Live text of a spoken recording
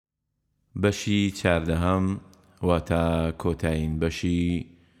بەشی چاردەهەم واتە کۆتایین بەشی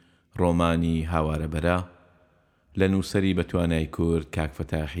ڕۆمانی ھاوارەبەرە لە نوسەری بە تۆانای کورد کاک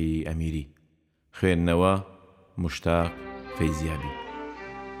فەتاحی ئەمیری. خوێندنەوە مشتاق فەیزیابی.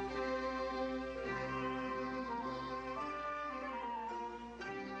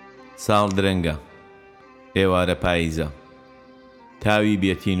 ساڵ درەنگە، ئێوارە پاییزە، تاوی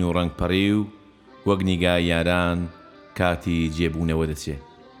بێتین و ڕەنگپەڕی و وەک نیگای یاران کاتی جێبوونەوە دەچێ.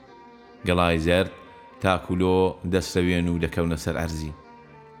 گەڵای زەرد تاکولۆ دەستەوێن و دەکەونە سەر ئەرزی.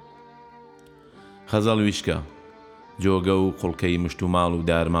 خەزەڵ ویشکە، جۆگە و قوڵکەی مشت و ماڵ و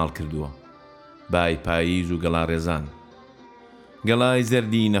دارماڵ کردووە. بای پاییز و گەڵا ڕێزان، گەڵای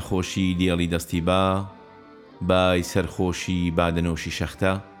زەردی نەخۆشی دێڵی دەستی با، بای سەرخۆشی بادەنۆشی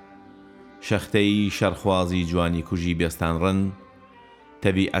شەختە، شەختەی شەرخوازی جوانی کوژی بێستان ڕن،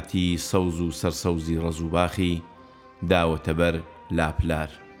 تەبیعەتی سەوز و سەرسەوزی ڕەز و باخی داوەتەبەر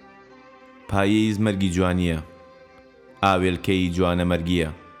لاپلار. پاییز مەرگی جوانیە، ئاوێلکەی جوانە مەرگیە،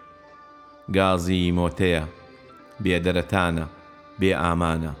 گازی مۆتەیە، بێدەرەتانە، بێ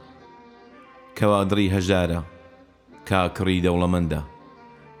ئامانە، کەوادڕی هەژارە، کاکڕی دەوڵەمەندە.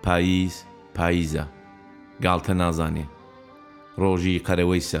 پاییز پاییزە، گاڵتە نازانێ، ڕۆژی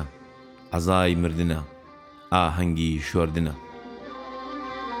قەرەوەیسە، عەزای مردنە، ئاهەنگی شۆردنە.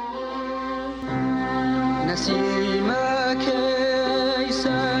 نسیمەکەی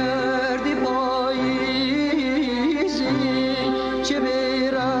سەردی پاییزی، چه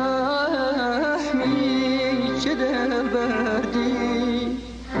بێرەحمی چه دەبەردی،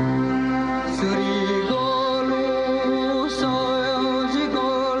 سووری گۆڵ و سۆزی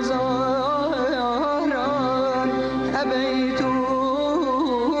گۆڵزاران، ئەبەی تو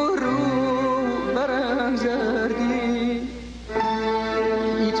ڕوو بەرەم زەردی.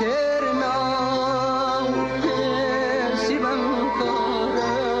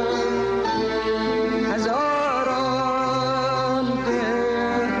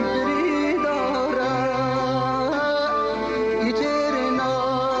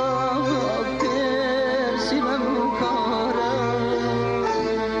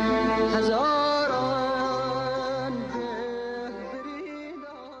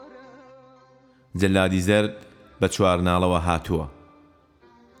 جەلادی زەرد بە چوارناڵەوە هاتووە.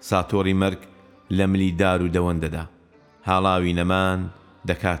 ساتۆڕی مەرگ لە ملی دار و دەوەندەدا. هاڵاوی نەمان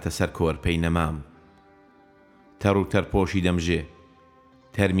دەکاتە سەر کۆرپەی نەمام. تەڕ و تەرپۆشی دەمژێ،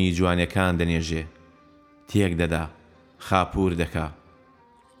 تەرمی جوانیەکان دەنێژێ. تێک دەدا، خاپوور دەکا،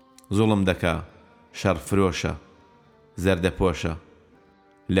 زوڵم دەکا، شەڕفرۆشە، زەردەپۆشە،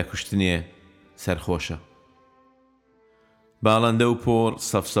 لە کوشتنێ سەرخۆشە. باڵەندە و پۆڕ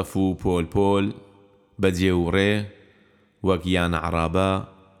سەفسەف و پۆل پۆل، بەجێ و ڕێ وەک یانە عەرابە،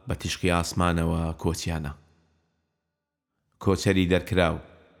 بە تیشقی ئاسمانەوە کۆچیانە. کۆچەری دەرکراو،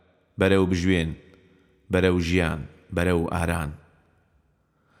 بەرەو بژوێن، بەرەو ژیان، بەرەو ئاران،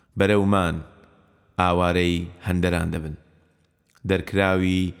 بەرەومان ئاوارەی هەندەران دەبن.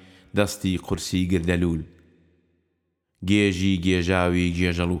 دەرکراوی دەستی قورسی گردەلوول، گێژی گێژاوی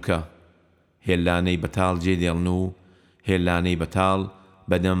گێژەڵووکە، هێلانەی بەتاڵ جێدێڵن و هێلانەی بەتاڵ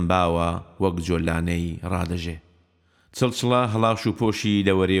بەدەم باوە وەک جۆلانەی ڕادەژێ. چڵچڵە هەڵاش و پۆشی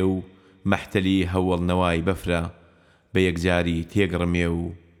دەوەرێ و مەحتەلی هەوڵنەوای بەفرە، بە یەکجاری تێگڕمێ و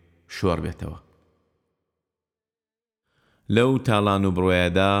شۆڕ بێتەوە. لەو تاڵان و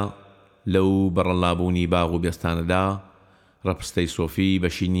بڕۆیەدا، لەو بەڕەڵابوونی باغ و بێستانەدا، ڕەپستەی سۆفی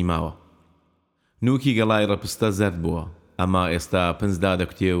بەشینی ماوە. نووکی گەڵای ڕەپستە زەرد بووە، ئەما ئێستا پنجدا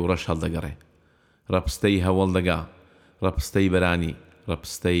دەکوتێ و ڕەش هەڵدەگەڕێ. ڕەپستەی هەوڵ دەگا، ڕەپستەی بەرانی،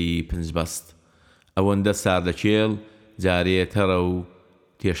 ڕەپستەی پنجبەست. ئەوەندە ساردەکێڵ جارێ تەڕە و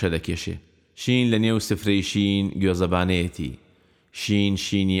کێشە دەکێشێ. شین لە نێو سفرەی شین گوێزەبانەیەتی، شین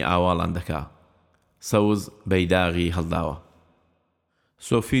شینی ئاواڵان دەکا، سەوز بەیداغی هەڵداوە.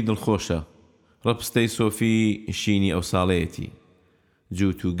 سۆفی دڵخۆشە، ڕەپستەی سۆفی شینی ئەو ساڵەیەتی.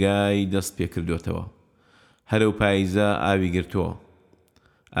 جووت و گای دەست پێ کردوێتەوە. هەرەو پاییزە ئاوی گرتووە،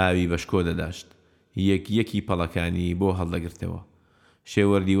 ئاوی بەشکۆ دەداشت، یەک یەکی پەڵەکانی بۆ هەڵدەگرتەوە.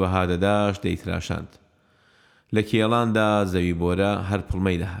 شێوەردی وەها دەداشت دەیتراشاند. لە کێڵاندا زەوی بۆرە هەر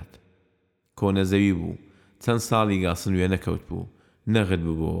پڵمەی دەهات. کۆنە زەوی بوو، چەند ساڵی گاسنوێ نەکەوت بوو، نەغت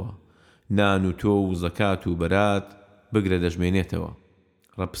ببووەوە. نان و تۆ و زەکات و بەرات بگرە دەژمێنێتەوە.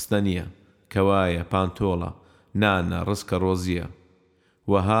 ڕەپستە نییە، کەوایە، پانتۆڵە، نانە، ڕزکە ڕۆزیە.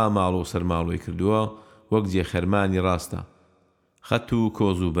 وەها ماڵ و سەرماڵۆی کردووە وەک جێخەرمانی ڕاستە. خەت و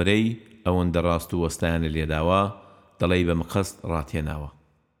کۆز و بەرەی ئەوەندە ڕاست و وەستایانە لێداوە، دەڵێی بە مقەست ڕاتێناوە.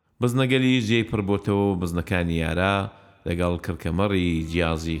 بزنەگەلی جێی پڕ بۆتەوە و بزنەکانی یارا لەگەڵ کڕکەمەڕی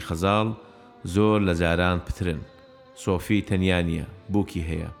جیازی خەزاڵ زۆر لە جاران پترن. سۆفی تەنیا نییە، بووکی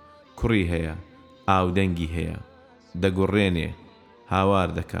هەیە، کوڕی هەیە ئاودەنگی هەیە دەگوڕێنێ هاوار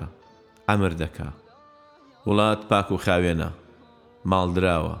دەکا ئەمر دەکا وڵات پاک و خاوێنە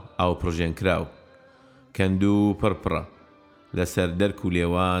ماڵدراوە ئاو پڕژێنکراو کەندوو پڕپڕە لەسەر دەرک و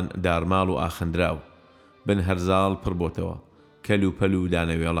لێوان دارماڵ و ئاخەندراو بن هەرزاڵ پڕ بۆتەوە کەل و پەل و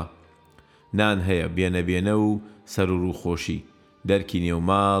دانەوێڵە نان هەیە بێنە و سەر و ڕووخۆشی دەرکی نێو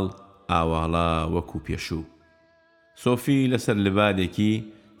ماڵ ئاواڵە وەکو پێشوو سۆفی لەسەر لەبادێکی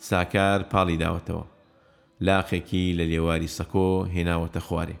ساکار پاڵی داوەتەوە لاقێکی لە لێواری سەکۆ هێناوەتە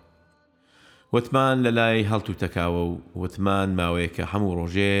خوارێ وتمان لە لای هەڵت و تەکاوە و وتمان ماوەیەکە هەموو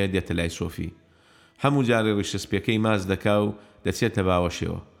ڕۆژێ دێتە لای سۆفی هەموو جارێ ڕیشسپێکەی ماز دەکا و دەچێتە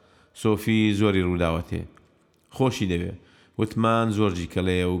باوەشێوە سۆفی زۆری ڕووداوەتێ خۆشی دەوێ وتمان زۆر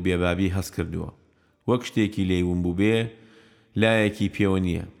جیکەڵەیە و بێبابی هەست کردووە وەک شتێکی لێیون بوو بێ لایەکی پێوە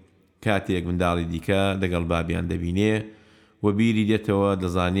نییە کاتێک منداڵی دیکە دەگەڵ بابیان دەبینێ و بیری دێتەوە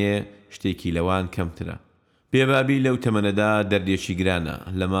دەزانێ شتێکی لەوان کەمترە بێبابی لەو تەمەنەدا دەردێکی گرانە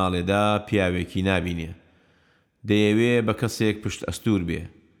لە ماڵێدا پیاوێکی نابینێ دەیەوێ بە کەسێک پشت ئەستور بێ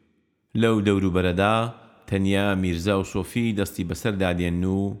لەو دەوروبەرەدا تەنیا میرزا و سۆفی دەستی بەسەر دادێن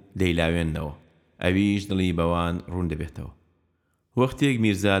و دەیلاوێننەوە ئەویش دڵی بەوان ڕوون دەبێتەوە وەختێک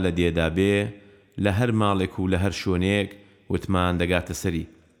میرزا لە دێدا بێ لە هەر ماڵێک و لە هەر شوێنێک وتمان دەگاتە سەری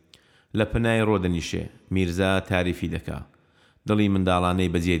لە پەنای ڕۆدەنیشێ میرزا تاریفی دەکا دڵی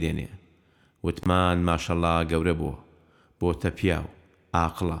منداڵانەی بەجێ دێنێ وتمان ماشەڵڵا گەورە بووە بۆتە پیاو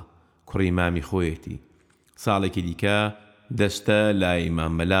ئاقڵە کوڕی مامی خۆیەتی ساڵێکی دیکە دەستە لای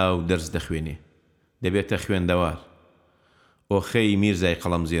مامەلا و دەرس دەخوێنێ دەبێتە خوێندەوار ئۆخەی میرزای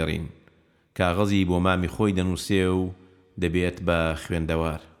قەڵەم زێڕین کاغەزی بۆ مامی خۆی دەنووسێ و دەبێت بە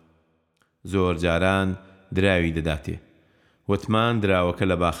خوێندەوار زۆر جاران دراوی دەداتێ وتمان دراوەکە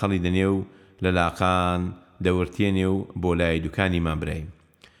لە باخەڵی دەنێ و لە لاقان دەورتێنێ و بۆ لای دوکانی مامبرایم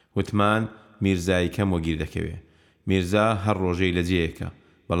وتمان میرزای کەم وەگیر دەکەوێ میرزا هەر ڕۆژەی لە جێیەکە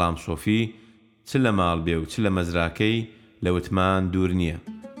بەڵام سۆفی چ لە ماڵ بێ و چ لە مەزراکەی لە وتمان دوور نییە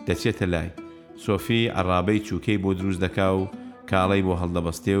دەچێتە لای سۆفی عەرابەی چووکەی بۆ دروست دەکا و کاڵەی بۆ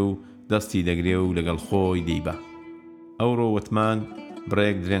هەڵدەبەستێ و دەستی دەگرێ و لەگەڵ خۆی دەیبا ئەوڕۆ وتمان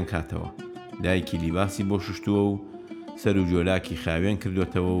بڕێک درێن کاتەوە دایکی لیباسی بۆ شوشتووە و سەر و جۆلاکی خاوێن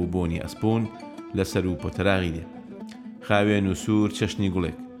کردوێتەوە و بۆنی ئەسپۆن لەسەر و پۆتەراغی دێ خاوێن و سوور چەشنی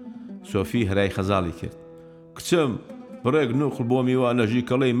گوڵێک سۆفی هەرای خەزاڵی کرد کچم بڕێک نوخڵ بۆ میوانەژی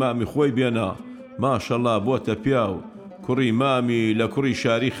کەڵەی مامی خۆی بێنە ماشەڵڵا بۆتە پیاو کوڕی مامی لە کوڕی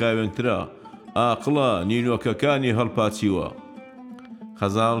شاری خاوێنترا ئاقڵە نینۆکەکانی هەڵپاچیوە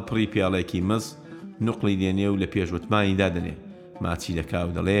خەزاڵ پڕی پیاڵێکی مس نوقڵی دێنێ و لە پێشوتمانی دادنێ ماچی دەکا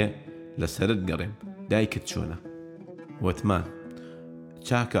و دەڵێ لەسەرت گەڕێم دایکت چۆنە وتمان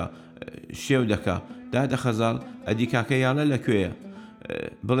چاکە شێو دەکا دادە خەزاڵ ئەدی کاکە یاڵە لەکوێیە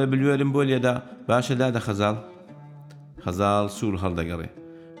بڵێ بلوێرم بۆ لێدا باشە دادە خەزاڵ خەزاڵ سوور هەڵدەگەڕێ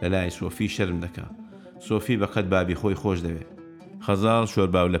لە لای سۆفی شەرم دەکا سۆفی بەقەت بابی خۆی خۆش دەوێ خەزاڵ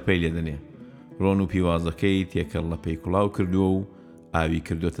شۆرباو لە پەی لێدەنێ ڕۆن و پیوازەکەی تێکەڵ لە پەی کوڵاو کردووە و ئاوی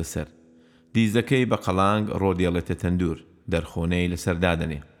کردوتە سەر دیزەکەی بە قەڵانگ ڕۆدێڵێتە تەندور دەرخۆنەی لەسەر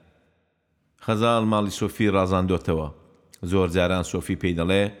دادەنێ خەزاڵ ماڵی سۆفی ڕازاندۆتەوە زۆر جاران سۆفی پێی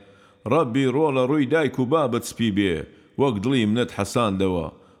دەڵێ ڕەبی ڕۆڵە ڕووی دایک و بابت سپی بێ وەک دڵی منت حەساندەوە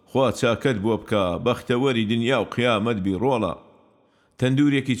خوا چاکەت بۆ بکە بەختەوەری دنیا و قیامەت بی ڕۆڵە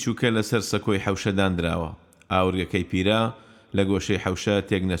تەندورێکی چووکە لەسەر سەکۆی حەوشەدان دراوە ئاورگەکەی پیرە لە گۆشەی حەوشە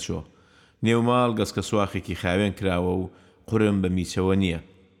تێک نەچۆ نێوماڵ گەسکە سواخێکی خاوێن کراوە و قورم بە میچەوە نییە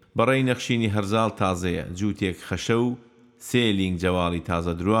بەڕێی نەخشینی هەرزاڵ تازەیە جووتێک خەشە و سێلینگ جەواڵی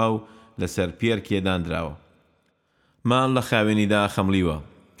تازە دروا و لەسەر پێرکێدان دراوە ماڵ لە خاوێنیدا خەملیوە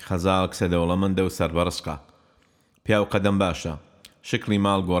خەزاڵ کسە دەوڵەمەندە و سەربەرزقا پیاو قەدەم باشە شکلی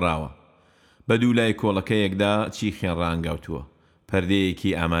ماڵ گۆڕاوە بە دوو لای کۆڵەکەیەکدا چیخێن ڕانگاوتووە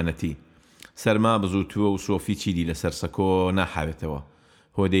پەردەیەکی ئامانەتی سەرما بزووتووە و سۆفی چیدی لەسەر سەکۆ ناحاوێتەوە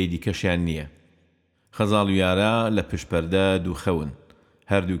هۆدەی دیکەشیان نییە خەزاڵ و یارە لە پشپەردە دووخەون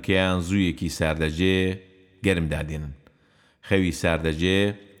هەردووکیان زوویەکی ساردەجێ گەرم دادێنن خەوی ساردەجێ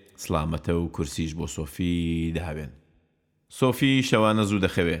سلامەتە و کورسیش بۆ سۆفی داوێن سۆفی شەوانە زوو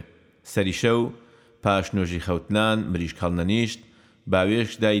دەخەوێ سەری شەو پاش نۆژی خەوتنان مریش کەڵنەنیشت باوێش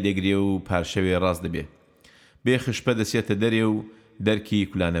دای دەگرێ و پارشەوێ ڕاست دەبێ بێ خشپە دەسێتە دەرێ و دەرکی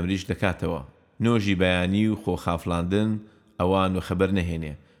کولانەمریش دەکاتەوە نۆژی بەیانی و خۆخافلاندن ئەوان و خەبەر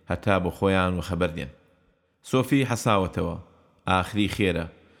نەهێنێ هەتا بۆ خۆیان و خەبەر دێن سۆفی حەساوەتەوە ئاخری خێرە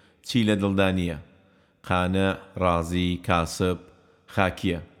چی لە دڵدانیە قانە ڕازی کاسب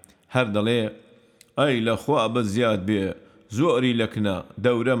خاکیە هەر دەڵێ ئەی لەخوا بە زیاد بێ زۆری لەکنە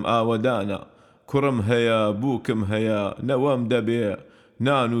دەورەم ئاوەدانە کوڕم هەیە بووکم هەیە نەوەم دەبێ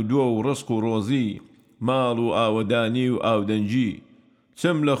نان و دۆ و ڕزق و ڕۆزی ماڵ و ئاوەدانی و ئاودەنجی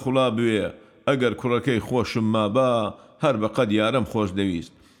چم لە خوڵا بوێ ئەگەر کوڕەکەی خۆشم مابا هەر بەقەد یارم خۆش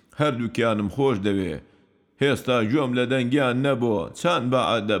دەویست هەردووکیانم خۆش دەوێ هێستا گوێم لە دەنگیان نەبووە چەند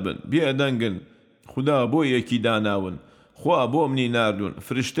بەعاد دەبن بێدەنگن خدا بۆ یەکی داناون خوا بۆ منی ناردوون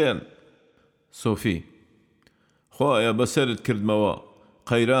فریشتێن سۆفی خوایە بەسرت کردمەوە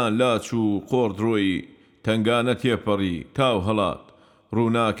قەیران لاچ و قۆڕ درۆیی تنگانە تێپەڕی تاو هەڵات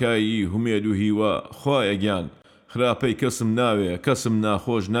ڕووناکایی هومێد و هیوە خوایە گیان خراپەی کەسم ناوێ کەسم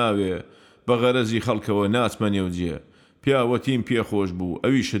ناخۆش ناوێ بە غەرەزی خەڵکەوە ناچمە نێوجێ پیاوەتیم پێخۆش بوو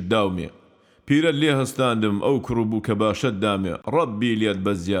ئەویشت داومێ پیرە لێ هەستاندم ئەو کوڕ بوو کە باشەت دامێ ڕەبی لێت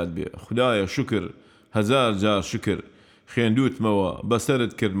بەزیاد بێ خدایە شکر هەزار جار شکر خوێندوتمەوە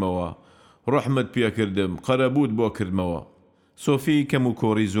بەسرت کردمەوە ڕەحمت پێکردم قەرەبوت بۆ کردمەوە سۆفی کەم و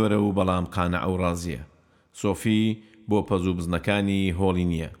کۆڕی زۆرە و بەڵام قانع و ڕازیە سۆفی بۆ پەزوو بزنەکانی هۆڵی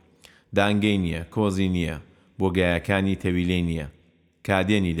نییە دانگەی نییە کۆزی نییە بۆ گایەکانی تەویلەی نییە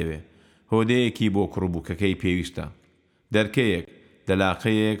کادێنی دەوێ هۆدەیەکی بۆ کوڕبووکەکەی پێویستە دەرکەیەک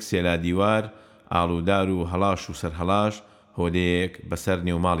دەلاقەیەک سێلا دیوار ئاڵودار و هەڵاش و سەرهەڵاش هۆدەیەک بەسەر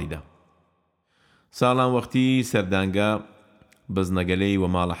نێوماڵیدا ساڵان وەختی سەردانگا بزنەگەلەی و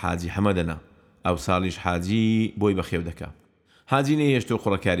ماڵە حاجی حەمەدەنا ئەو ساڵیش حاجی بۆی بەخێو دەکا حاجی نەهێشتۆ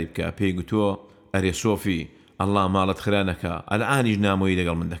قوڕەکاری بکە پێی گوتووە ئەرێ سۆفی ئەڵڵا ماڵت خرانەکە ئەلعانیش نامۆیی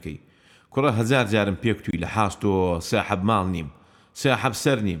لەگەڵ من دەکەی کوڕە هەزار جارم پێکتووی لە حاستۆ ساحب ماڵ نیم ساحب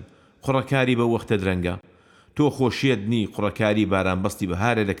سەر نیم قوڕەکاری بە وەختە درەنگە تۆ خۆشیت نی قوڕەکاری باران بەستی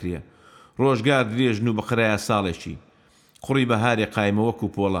بەهارە دەکرێ ڕۆژگار درێژن و بەقرایە ساڵێکی قوڕی بەهارێ قایمە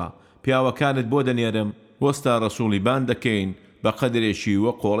وەکو پۆڵا پیاوەکانت بۆ دەنێرم وەستا ڕەسوڵی بان دەکەین بە قەدرێکی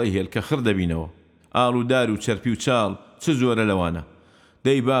وە قۆڵەی هێلکە خڕ دەبینەوە ئاڵودار و چەرپی و چاڵ چ زۆرە لەوانە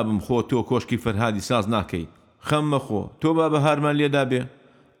دەی بابم خۆ تۆ کۆشکی فەرهادی ساز ناکەی خەم مەخۆ تۆ با بەهارمان لێدا بێ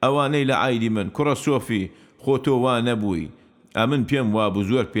ئەوانەی لە عایدی من کوڕە سۆفی خۆ تۆ وا نەبووی ئەمن پێم وابوو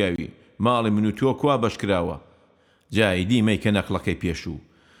زۆر پیاوی ماڵی من و تۆ کوا بەشکراوە جایدی مەیکە نەقلەکەی پێشوو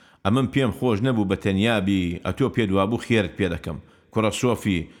ئەمن پێم خۆش نەبوو بە تەنیابی ئەتۆ پێدوابوو خێرت پێ دەکەم کوڕە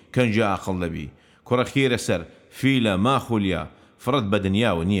سۆفی کەنجە عاقڵ دەبی کوڕە خێرە سەر فیلە ماخولیا فرەت بە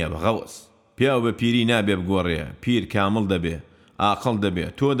دنیاوە نییە بە غەوەس پیاو بە پیری نابێ بگۆڕێ پیر کامڵ دەبێ عاقڵ دەبێ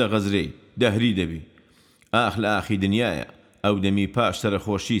تۆ دەغەزرەی دەهری دەبی ئاخ لە ئاخی دنیایە ئەو دەمی پاش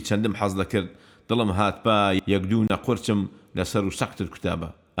سەرخۆشی چەندم حەز دەکرد دڵم هاتپا یەکدوو نەقورچم لەسەر و سەقتت کوتابە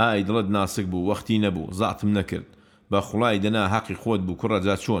ئای دڵت ناسک بوو وەختی نەبوو زاتم نەکرد بە خوڵای دەنا حەقی خۆت بوو کوڕە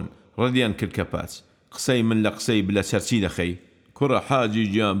جا چۆن ڕەدیان کرد کە پاچ قسەی من لە قسەی بلە سەرچی دەخەی کوڕە حاجی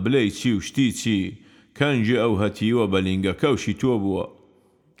گیان بلەی چی و شتی چی کەنجی ئەو هەتیوە بەلینگە کەوشی تۆ بووە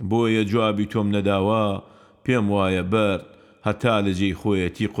بۆیە جوابی تۆم نەداوە پێم وایە بەرد هەتا لەجێی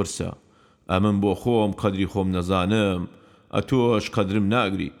خۆیەتی قورسە ئەمن بۆ خۆم قەدری خۆم نەزانم ئەتۆش قەدرم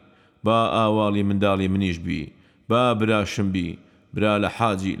ناگری با ئاواڵی منداڵی منیش بی با براشم بی برا لە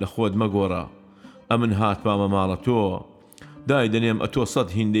حاجی لە خۆت مەگۆڕە ئەمن هاتپامە ماڵە تۆ دای دەنێم ئەتۆ سەد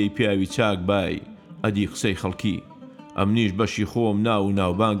هیندەی پیاوی چاک بای ئەدی قسەی خەڵکی ئەمنیش بەشی خۆم ناو و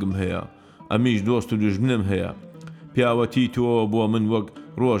ناوبانگم هەیە ئەمیش دۆست و دژمنم هەیە پیاوەتی تۆ بۆ من وەک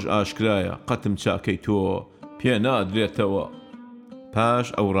ڕۆژ ئاشکرایە قەتم چاکەی تۆ پێ نادرێتەوە پاش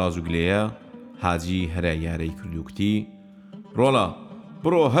ئەو ڕازوگلەیە حاجی هەرای یارەی کردوکتی ڕۆڵە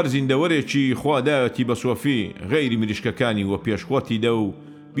بڕۆ هەر زیندەوەرێکی خوادایەتی بە سۆفی غەیری مریشکەکانی وە پێشخۆتی دە و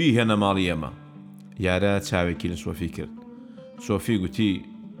بیهێنە ماڵی ئێمە یارە چاوێکی لە سۆفی کرد سۆفی گوتی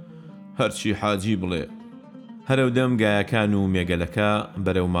هەرچی حاجی بڵێ هەرەودەم گایەکان و مێگەلەکە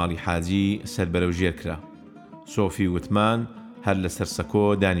بەرەو ماڵی حاجی سەر بەرەو ژێر کرا سۆفی وتمان هەر لە سەرسەکۆ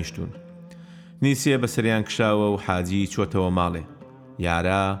دانیشتون نیسیە بەسەریان کشاوە و حاجی چۆتەوە ماڵێ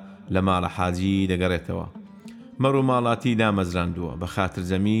یارە لە ماڵە حاجی دەگەڕێتەوە مەڕ و ماڵاتی دامەزراندووە بە خاتر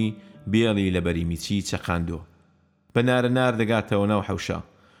زەمی بێڵی لە بەریمیچی چەقاندووە بە نارەنار دەگاتەوە ناو حەوشە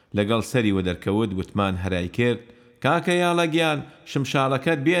لەگەڵ سەری وە دەرکەوت وتمان هەرای کرد کاکە یاڵەگیان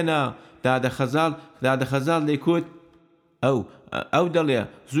شمشاڵەکەت بێنە دادەخەزاڵ دەیکوت ئەو دەڵێ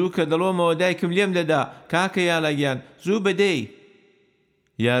زوو کە دەڵۆمەوە دایکم لێم دەدا کاکە یاڵەگیان زوو بەدەی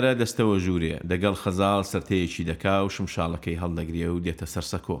یارە دەستەوە ژوورێ دەگەڵ خەزاڵ سەرتەیەکی دەکا و شمشاڵەکەی هەڵدەگرێ و دێتە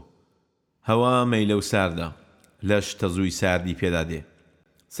سەرسەکۆ هەوا مەیلە و ساردە لەش تەزووی ساردی پێدادێ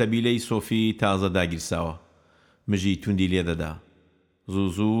سەبیلەی سۆفی تازە داگیرساوە مژی توندی لێدەدا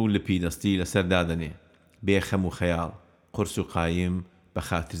زوو لپی دەستی لەسەر دادەنێ بێخەم و خەیاڵ قورس و قایم بە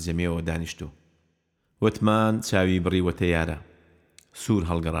خاتر زەمێەوە دانیشتو وتمان چاوی بڕیوەتە یارە سوور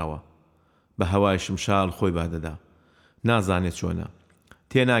هەڵگەڕاوە بە هەوای شمشاڵ خۆی بادەدا نازانێت چۆنە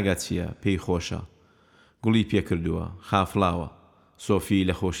تێناگات چییە پێی خۆشە گوڵی پێکردووە خافڵاوە سۆفی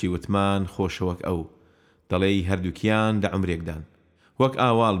لە خۆشی وتمان خۆشەوەک ئەو دەڵێی هەردووکیان دە عمرێکدان وەک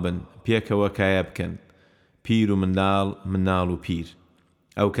ئاواڵ بن پێکەوە کایە بکەن پیر و مناڵ و پیر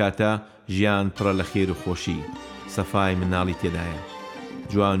ئەو کاتە ژیان پڕە لە خێر و خۆشی سەفای مناڵی تێدایە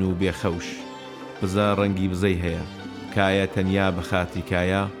جوان و بێخەوش بزە ڕەنگی بزەی هەیە کایە تەنیا بە خاتری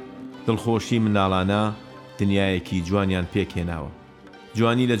کایە دڵخۆشی مناڵانە دنیایەکی جوانیان پێکهێناوە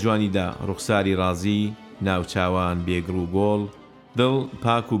جوانی لە جوانیدا ڕوخساری ڕازی ناوچاوان بێگڕ و گۆڵ دڵ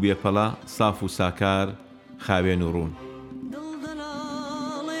پاک و بێپەڵە ساف و ساکار خاوێن و ڕوون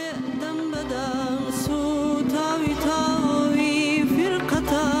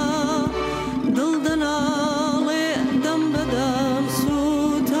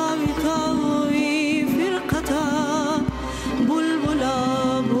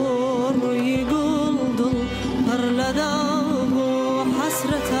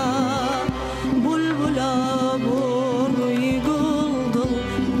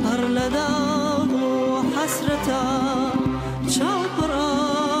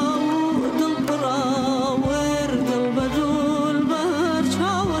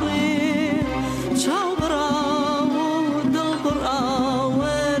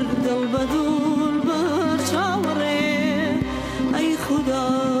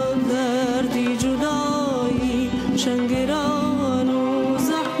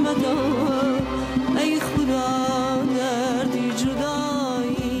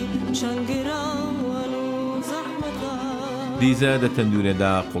دیزە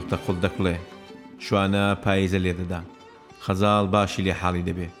دەتەندورێدا قوڵتە دەکڵێ شوانە پاییزە لێ دەدا خەزاڵ باشی لێ حاڵی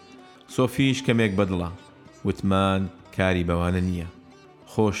دەبێ سۆفیش کەمێک بەدڵە وتمان کاری بەوانە نییە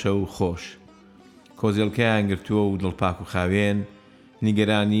خۆشە و خۆش کۆزێڵکەیان گرتووە و دڵپاک و خاوێن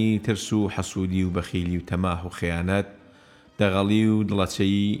نیگەرانی ترس و حەسوودی و بەخیلی و تەماح و خەیانەت دەغەڵی و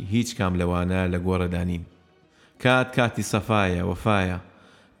دڵەچەیی هیچ کام لەوانە لە گۆڕەدانین کاتی سەفایە وەفایە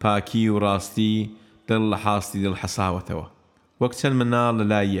پاکی و ڕاستی دڵ لە حاستی دڵ حەساوەتەوە وەک چەند مناڵ لە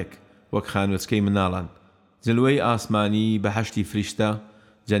لای یەک وەک خانوچکەی مناڵان جلوەی ئاسمانی بەهەشتی فریشتە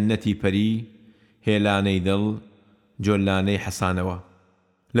جەننەتی پەری هێلانەی دڵ جۆلانەی حەسانەوە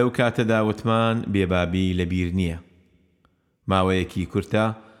لەو کاتەدا وتمان بێبابی لەبیر نییە ماوەیەکی کورتە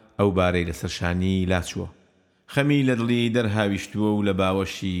ئەو بارەی لەسەرشانی لاچووە خەمی لە دڵی دەرهاویشتووە و لە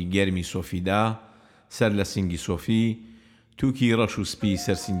باوەشی گەرمی سۆفیدا سەر لە سینگی سۆفی تووکی ڕەش و سپی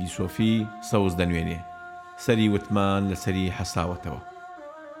سەر سینگی سۆفی سەوز دەنوێنێ سەری وتمان لە سەری حەساوەتەوە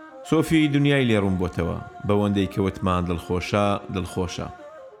سۆفی دنیای لێڕوون بۆتەوە بەوەندەی کە وتمان دڵخۆشە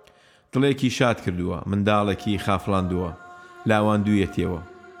دڵێکی شاد کردووە منداڵێکی خافڵاندووە لاواندوویەتەوە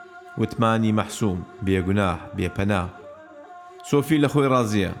وتمانی مەحسووم بێگوناح بێپەنا سۆفی لە خۆی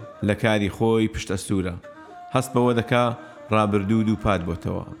ڕازیە لە کاری خۆی پشت ئەستورە هەست بەوە دەکا ڕابردوود و پات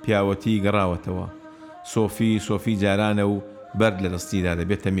بۆتەوە پیاوەتی گەڕاوەتەوە سۆفی جارانە و بەرد لە دەستیدا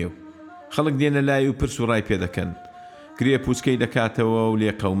دەبێتە مێو خەڵک دێنە لای و پرس و ڕای پێ دەکەن گرێ پوچکەی دەکاتەوە و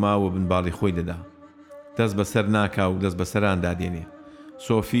لێ قەوماوە بنباڵی خۆی دەدا دەست بەسەر ناکا و دەست بەسەران دادێنێ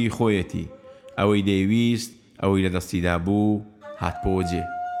سۆفی خۆیەتی ئەوەی دەیویست ئەوەی لە دەستیدا بوو هاتبۆ جێ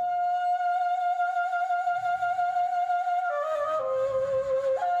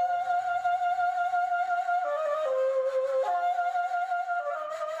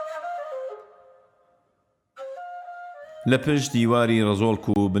لە پشت دیواری ڕزۆڵک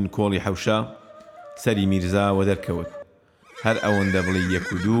و بنکۆڵی حەوشە سەری میرزا وە دەرکەوت هەر ئەوەندە بڵی یەک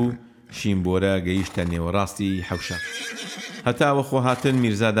و دوو شیمبۆرە گەیشتە نێوەڕاستی حەوشە هەتاوە خۆ هاتن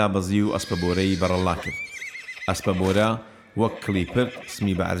میرزادا بەزی و ئەسپەبۆرەی بەڕەڵا کرد ئەسپەبۆرە وەک کڵی پرد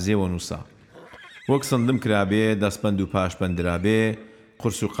سمی بە عەرزێوە نووسا وەک سندم کرابێ دەستبەند و پاشبەندرابێ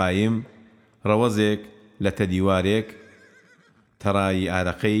قورس و قایم ڕەوەزێک لە تەدیوارێک تەڕایی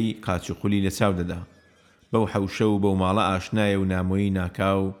ئارەقەی قاچ و قولی لە چاو دەدا بەو حەوشە و بەو ماڵە ئاشنایە و نامۆیی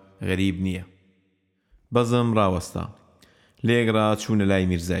ناکاو غەریب نییە بەزم ڕاوەستا لێگڕا چوونە لای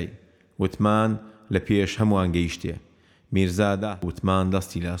میرزای وتمان لە پێش هەمووان گەیشتێ میرزادا وتمان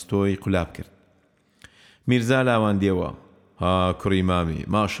دەستی لاستۆی قولاب کرد میرزا لاوان دێوە ها کوڕی مامی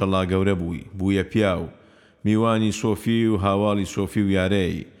ماشەڵڵا گەورە بوویە پیاو میوانی سۆفی و هاواڵی سۆفی و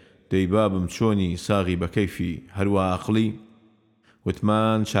یارەی دەی بابم چۆنی ساغی بە کەیفی هەروە عەقڵی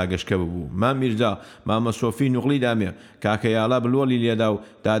وتمان شاگەشکە ببوو مام میرزا مامە سۆفی نوغڵی دامێ کاکە یاڵا بلوەڵی لێدا و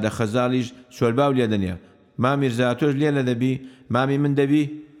دادە خەزاڵیش سۆرباو لێ دەنێ مام میرزا تۆش لێ نە دەبی مامی من دەبی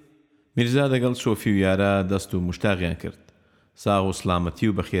میرزا دەگەڵ سۆفی و یارە دەست و مشتاقیان کرد ساغ و سلامەتی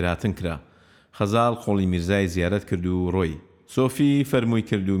و بەخێراتن کرا خەزاڵ قۆڵی میرزای زیارەت کرد و ڕۆی سۆفی فەرمووی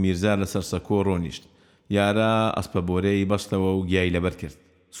کرد و میرزا لەسەر سەکۆ ڕۆنیشت یارە ئەسپەبۆرەی بەستەوە و گیای لەبەر کرد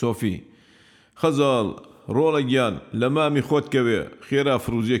سۆفی خەزاڵ ڕۆڵە گیان لە مامی خۆت کەوێ خێرا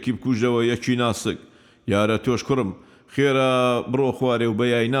فروزیەکی بکوژەوە یەکی ناسک یارە تۆش کوڕم خێرا بڕۆ خوارێ و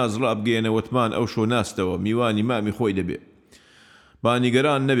بەیای ناز ڕابگەێنە وتمان ئەو شۆ ناستەوە میوانی مامی خۆی دەبێ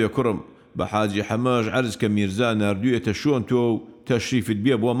بانیگەران نەبێ کوڕم بە حاجی حەمەش عەرز کە میرزا ناردوویەتە شۆن تۆ و تەشریفت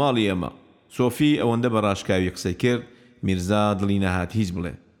بێ بۆ ماڵی ئێمە. سۆفی ئەوەندە بە ڕاشکاوی قسەی کرد میرزا دڵی نەهات هیچ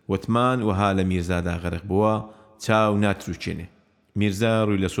بڵێ. وتمان وها لە میرزادا غەرق بووە چاو ناتروچێنێ. میرزا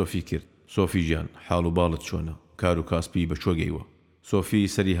ڕووی لە سۆفی کرد. سۆفی ژیان حاڵ و باڵت چۆنە؟ کار و کاسپی بە چۆ گەیوە؟ سۆفی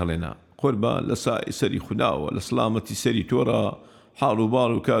سەری هەڵێنا. قوربان لە سای سەری خوداوە لە سڵامەتی سەری تۆڕە حاڵ و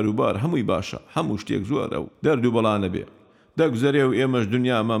باڵ و کاروبار هەمووی باشە هەموو شتێک زۆرە و دەرد و بەڵانە بێ دەگوزەرێ و ئێمەش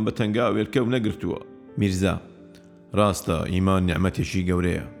دنیامان بە تەنگا وێرکە و نەگرتووە. میرزا ڕاستە ئیمان نیعمەتێکی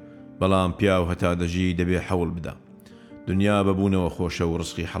گەورەیە بەڵام پیا و هەتا دەژی دەبێ حەوڵ بدە. دنیا بەبوونەوە خۆشە و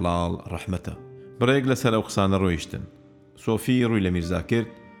ڕزقی حەڵاڵ ڕەحمەتە. بڕێک لەسەر ئەو قسانە ڕۆیشتن. سۆفی ڕووی لە میرزا کرد.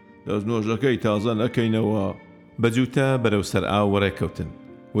 دەستنۆژەکەی تازە نەکەینەوە. بەجووتە بەرەو سەر ئاو وەڕێکەوتن.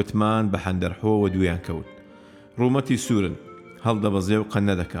 وتمان بە حەندەرحۆوە دویان کەوت. ڕوومەتی سوورن هەڵدەبەزێ و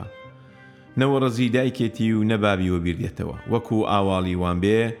قەنە دەکا. نەوەڕەزی دایکێتی و نەبابی وە بیردێتەوە وەکو ئاواڵی وان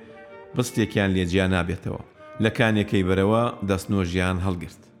بێ بستێکیان لێجیا نابێتەوە. لە کانێکەی بەرەوە دەستنۆژیان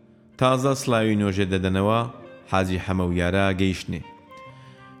هەڵگرت. تازە سلاوی نۆژێ دەدەنەوە. حاجی حەمە و یارە گەیشتنێ.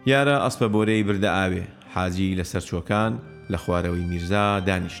 یارە ئەسپە بۆرەی بردە ئاوێ. حاجی لەسەر چۆکان لە خوارەوەی میرزا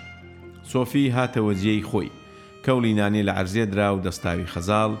دانیشت. سۆفی هاتەوە جێی خۆی. کەوڵی نانێ لە عەرزێ درا و دەستاوی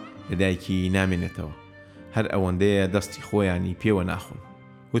خەزاڵ لە دایکی نامێنێتەوە. هەر ئەوەندەیە دەستی خۆیانی پێوە ناخۆن.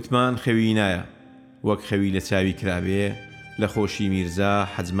 وتمان خەوی نایە وەک خەوی لە چاوی کرابێ. لە خۆشی میرزا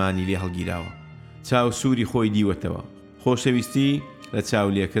حەجمانی لێ هەڵگیراوە. چاو سووری خۆی دیوەتەوە. خۆشەویستی لە چاو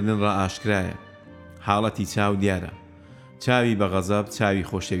لێکردن ڕائاشکرایە. حاڵەتی چاو دیارە. چاوی بە غەزەب چاوی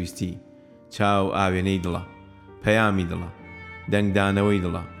خۆشەویستی. چاو ئاوێنەی دڵە. پەیامی دڵە. دەنگدانەوەی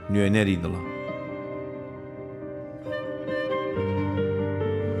دڵە. نوێنەری دڵە.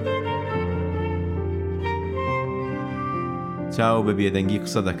 چاو بە بێدەنگی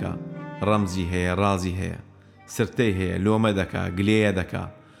قسە دەکا. ڕەمزی هەیە ڕازی هەیە. سرتەی هەیە لۆمە دەکا گلەیە دەکا.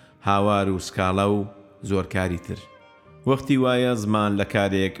 هاوار و سکاڵە و زۆرکاری تر. وەختی وایە زمان لە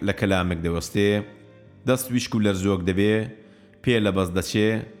کارێک لە کەلامێک دەوەستێ دەست ویشک و لەرزۆک دەبێ پێ لە بەس دەچێ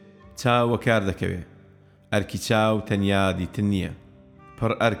چاوە کار دەکەوێ. ئەرکی چاو تەنیا دیتن نییە.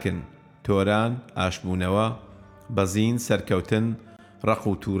 پڕ ئەرکن تۆران ئاشبوونەوە بەزین سەرکەوتن ڕق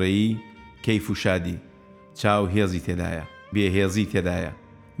و تووڕەیی کەیف و شادی. چاو هێزی تێدایە بێهێزی تێدایە.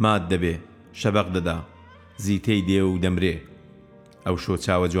 مات دەبێ شەبەق دەدا زیتەی دێ و دەمرێ. ئەو شۆ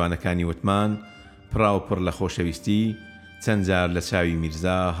چاوە جوانەکانی وتمان پڕاوپڕ لە خۆشەویستی چەند جار لە چاوی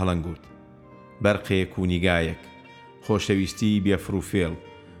میرزا هەڵەنگوت. بەرقێک و نیگایەک. خۆشەویستی بێفڕوفێڵ.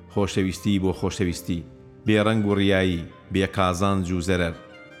 خۆشەویستی بۆ خۆشەویستی. بێڕەنگ و ڕیایی بێقازانج و زەرەر.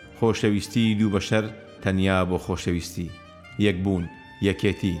 خۆشەویستی دوو بەشەر تەنیا بۆ خۆشەویستی. یەکبوون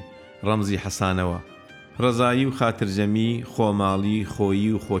یەکێتی ڕەمزی حەسانەوە. ڕەزایی و خاترجەمی خۆماڵی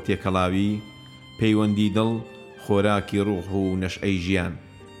خۆیی و خۆتێکەڵاوی پەیوەندی دڵ خۆراکی ڕوح و نەشئەی ژیان.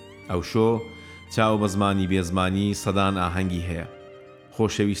 ئەو شۆ چاو بە زمانی بێزمانی سەدان ئاهەنگی هەیە.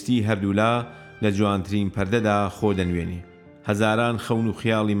 خۆشەویستی هەردوولا لە جوانترین پەردەدا خۆ دەنوێنێ. هەزاران خەون و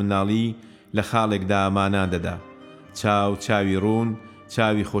خیاڵی مناڵی لە خاڵێکدا مانان دەدا. چاو چاوی ڕوون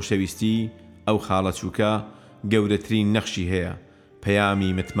چاوی خۆشەویستی ئەو خاڵە چووکە گەورەترین نەخشی هەیە.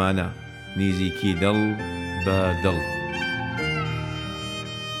 پەیامی متمانە نزیکی دڵ بە دڵ.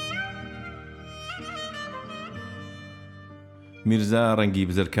 میرزا ڕەنگی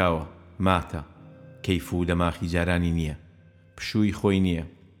بزرکاوە ماتە. کەیف و دەماخی جارانی نییە. پشووی خۆی نییە.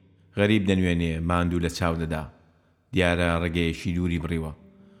 غەریب دەنوێنێ ماندوو لە چاو دەدا. دیارە ڕێگەیەکی دووری بڕیوە.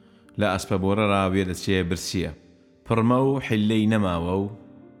 لە ئەسپە بۆرە ڕاوێ دەچێ برسیە. پڕمە و حیلەی نەماوە و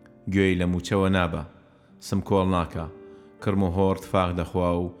گوێی لە موچەوە نابە. سم کۆڵ ناکە. کرم و هۆڕ تفاق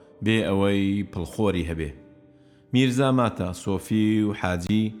دەخوا و بێ ئەوەی پڵخۆری هەبێ. میرزا ماتە. سۆفی و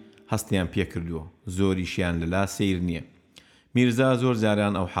حاجی هەستیان پێکردووە. زۆریشیان لەلا سیر نییە. میرزا زۆر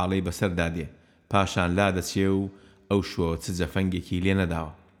جاران ئەو حاڵەی بەسەر دادێ. پاشان لا دەچێ و ئەو شۆ چ جەفەنگێکی لێ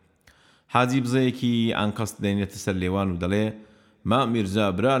نەداوە. حاجی بزەیەکی ئانقەست دێنێتە سەر لێوان و دەڵێ ما میرزا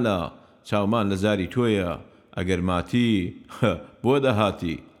برالە چاومان لە زاری تۆیە ئەگەر ماتی بۆ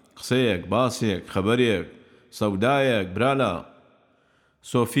دەهاتی قسەیەک باسێک خەبەرێک سەودایەک برالە.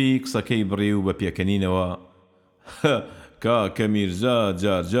 سۆفی قسەکەی بڕی و بە پێکەنینەوە کاکە میرزا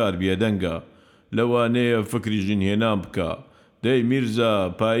جار جار بێدەنگە لەوانەیە فکری ژینهێنان بکە. دەی میرزا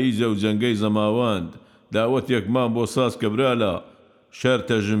پاییزە و جەنگەی زەماوەند داوەتێکمان بۆ ساز کە برالە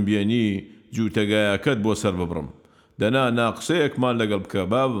شەرتە ژنبێنی جووتەگایەکەت بۆ سەر ببڕم دەنا ناقسەیەکمان لەگەڵ بکە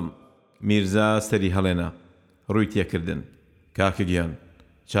بابم. میرزا سەری هەڵێنا ڕووی تێکردن. کاکە گیان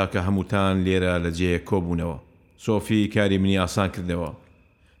چاکە هەمووتان لێرە لە جێ کۆبوونەوە. سۆفی کاری منی ئاسان کردەوە.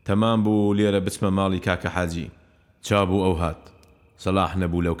 تەمام بوو لێرە بچمە ماڵی کاکە حاجی. چابوو ئەو هات. سەلاح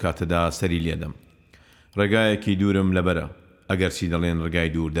نەبوو لەو کاتەدا سەری لێدەم. ڕێگایەکی دوورم لەبەرە. ئەگەرچی دەڵێن ڕگای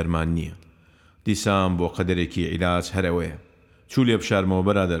دوور دەرمان نییە. دیسان بۆ قەدەرێکی عیلاج هەرەوەیە. چوو لێ بشارمەوە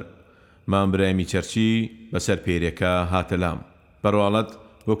بەرادەر، مامبرایمی چەرچی بەسەر پێرێکە هاتە لام. بەڕواڵەت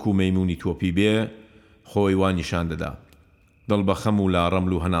وەکو مەیمونی تۆپی بێ خۆی وان نیشان دەدا. دڵ بە خەم و لا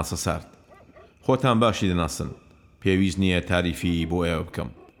ڕەمل و هەناسە سارد. خۆتان باشی دەناسن، پێویست نییە تاریفی بۆ ئێوە بکەم.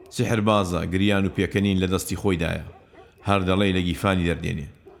 سحربازە، گریان و پێکەنین لە دەستی خۆیدایە، هەر دەڵێی لە گیفانی دەردێنێ.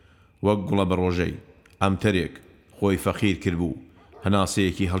 وەک گوڵە بە ڕۆژەی ئەمتەرێک خۆی فەقیر کردبوو،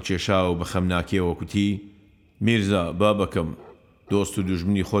 هەناسەیەکی هەڵکێشا و بە خەم ناکێوە کوتی: میرزا بابەکەم، دۆست و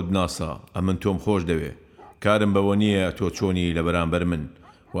دوژمنی خۆت ناسا، ئەمن تۆم خۆش دەوێ. کارم بەوە نییە تۆ چۆنی لە بەرامبەر من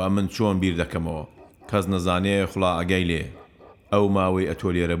و ئەمن چۆن بیر دەکەمەوە. کەس نەزانێ خوڵا ئەگەی لێ. ئەو ماوەی ئەتۆ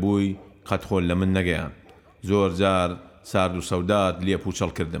لێرە بووی قەت خۆل لە من نەگەیان. زۆر جار سارد و سەودات لێ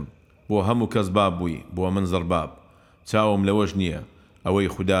پوچەڵ کردم. بۆ هەموو کەس باب بووی، بۆ من زەرباب. چاوم لەوەش نییە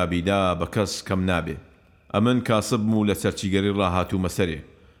ئەوەی خوددا بیدا بە کەس کەم نابێ. ئەمن کاسبم و لە سەرچیگەری ڕاهاتوو مەسەرێ.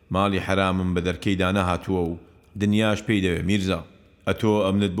 ماڵی حرامم بە دەرکەیدا نەهاتووە و دنیاش پێی دەوێ. میرزا، ئەتۆ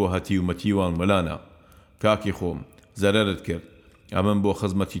ئەمنت بۆ هەتی و مەتیوان وەلانە. کاکی خۆم، زەرەرت کرد. ئەمن بۆ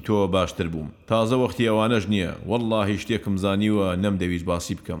خزمەتی تۆ باشتر بووم. تازە وەختی ئەوانەش نییە. وەڵڵاهی شتێکم زانیوە نەمدەویست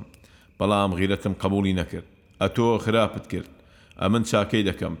باسی بکەم، بەڵام غیرەتم قبولی نەکرد. ئەتۆ خراپت کرد. ئەمن چاکەی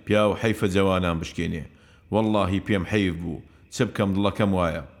دەکەم، پیا و حەیفە جەوانان بشکێنێ. وەڵڵاهی پێم حەیف بوو، چ بکەم دڵەکەم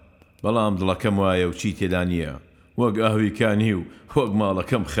وایە. بەڵام دڵەکەم وایە و چی تێدا نییە. وەک ئاویکانی و وەک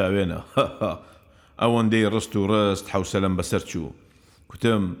ماڵەکەم خاوێنە. ئەوەندەی ڕست و ڕست حوسەلەم بەسەر چوو.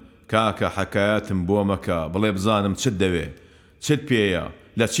 کوتم: کاکە حەکایەتم بۆ مەکە، بڵێ بزانم چت دەوێ، چت پێیە،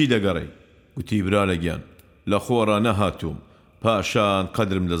 لە چی دەگەڕێی؟ گوتی: برا لە گیان، لە خۆڕە نەهاتووم، پاشان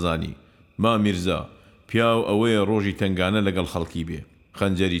قەدرم دەزانی. ما میرزا، پیاو ئەوەیە ڕۆژی تنگانە لەگەڵ خەڵکی بێ،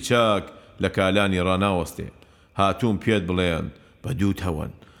 خەنجەری چاک لە کالانی ڕناوەستێ. هاتووم پێت بڵێن بە دووت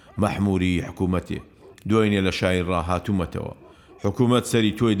هەون مەحمووری حکوومەتی، دوێنێ لە شایر ڕاهاتوومەتەوە. حکوومەت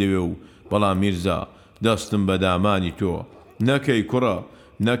سەری تۆی دەوێ و بەڵام میرزا، دەستم بە دامانی تۆ. نەکەی کوڕە،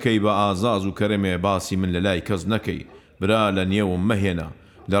 نەکەی بە ئازاز و کەرەمێ باسی من لە لای کەس نەکەی. برا لە نێوم مەهێنا،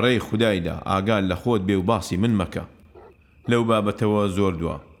 لە ڕێی خودایدا ئاگال لە خۆت بێ و باسی من مەکە. لەو بابەتەوە زۆر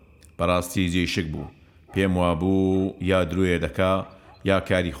دووە. بەڕاستی جێشک بوو. پێم وابوو یا درۆیە دەکا یا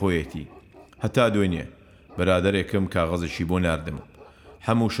کاری خۆیەتی. هەتا دوێنێ بەرادەرێکم کاغەزێکی بۆ ناردم.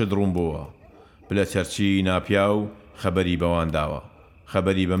 هەموو شت ڕوون بووە. بلە چەرچی ناپیا و خەبەری بەوان داوە،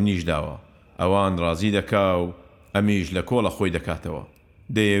 خەبەری بە منیش داوە. ئەوان ڕازی دەکا و ئەمیش لە کۆڵە خۆی دەکاتەوە.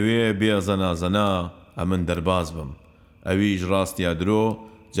 دەیەوێ بێزە نازەنا ئەمن دەرباز بم. ئەویش ڕاستیا درۆ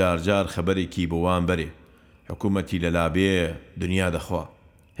جارجار خەبەرێکی بۆوان بەرێ. حکوومەتی لە لابێ دنیا دەخوا.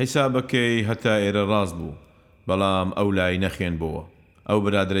 حیسابەکەی هەتا ئێرە ڕاست بوو، بەڵام ئەو لای نەخێن بۆوە. ئەو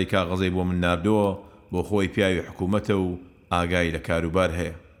برادرەی کاغەزەی بۆ من ناردووە بۆ خۆی پیاوی حکوومەتە و ئاگای لە کاروبار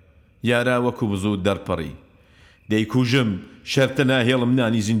هەیە. یارا وەکو بزوو دەرپەڕی. دەیکوژم، شەرتە ناهێڵم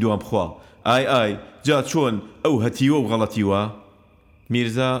نانی زیندوام بخوا. ئای جا چۆن ئەو هەتیوە و غەڵەتیوە؟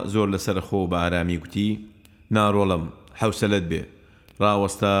 میرزا زۆر لەسەرخۆ بە ئارامی گوتی: ناڕۆڵم، حوسەلەت بێ.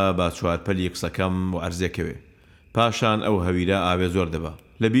 ڕاوەستە با چوارپەلی قسەکەم و عەرزێکەوێ. پاشان ئەو هەویرە ئاوێ زۆر دەبا.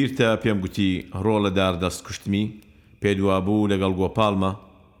 لەبیرتە پێم گوتی: ڕۆڵەدار دەست کوشتمی؟ پێدوا بوو لەگەڵ گۆپاڵمە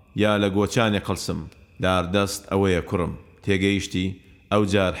یا لە گۆچانێ قەڵسم؟ داردەست ئەوەیە کوڕم، تێگەیشتی؟ ئەو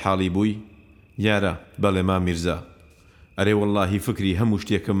جار حاڵی بووی؟ یارە بەڵێ ما میرزا. ئەرێ وەڵڵاهی فکری هەموو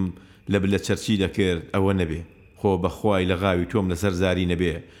شتێکم لە بلە چەرچی دەکرد ئەوە نەبێ. خۆ بەخوای لە غاوی تۆم لەسەر زاری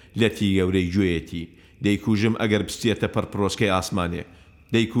نەبێ، لەتی گەورەی گوێیەتی. دەیکوژم ئەگەر بچێتە پەرپڕۆشکەی ئاسمانێ،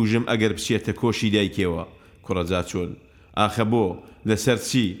 دەیکوژم ئەگەر بچێتە کۆشی دایکێوە. کوڕەجا چۆن؟ ئاخە بۆ لەسەر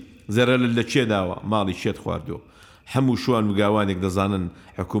چی؟ زەرەر لە کێ داوە؟ ماڵی شێت خواردۆ. هەموو شوان و گاوانێک دەزانن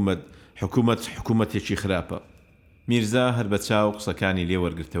حکوومەتێکی خراپە. میرزا هەر بە چاو قسەکانی لێ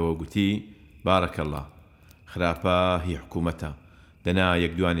وەرگرتەوە گوتی: بارەکەڵڵا، خراپە هی حکوومەتە، دەنا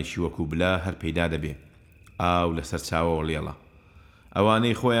یەک دوانێکی وەکو بلا هەر پەیدا دەبێ. ئاو لەسەر چاوەوە لێڵە.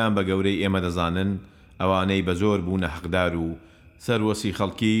 ئەوانەی خۆیان بە گەورەی ئێمە دەزانن، ئەوانەی بە زۆر بوونە حەقدار و سەروەسی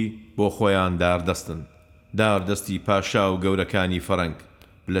خەڵکی بۆ خۆیان داردەستن، داردەستی پاشا و گەورەکانی فەڕەنگ.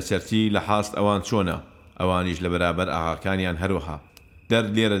 لە چەرتی لە حاست ئەوان چۆنە؟ ئەوانیش لە بەرابەر ئاغاکانیان هەروەها.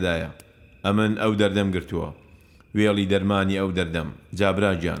 دەرد لێرەدایە. ئەمن ئەو دەردەم گرتووە، وێڵی دەرمانی ئەو دەردەم.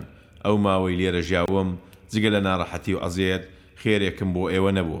 جابراجیان، ئەو ماوەی لێرە ژیاوم جگە لە ناڕەحەتی و ئەزیەت خێرێکم بۆ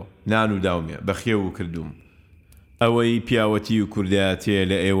ئێوە نەبووە. نان و داومێ بەخێو و کردوم. ئەوەی پیاوەتی و کوردایەتێ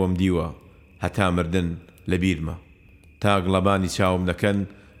لە ئێوەم دیوە، هەتا مردن لە بیرمە. تا گڵەبانی چاوم دەکەن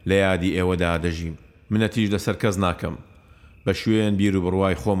لە یادی ئێوەدا دەژیم. منەتیش لەسەر کەس ناکەم. بە شوێن بیر و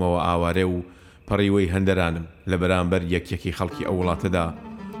بڕوای خۆمەوە ئاوارێ و پەڕیوەی هەندەرانم لە بەرامبەر یەکێکی خەڵکی ئەو وڵاتەدا.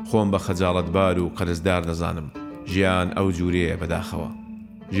 خۆم بە خەجاڵەتبار و قەرزدار دەزانم. ژیان ئەو جوورەیە بەداخەوە.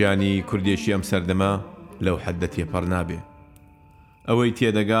 ژیانی کوردێکی ئەم سەردەما لەو حەدە تێپەڕ نابێ. ئەوەی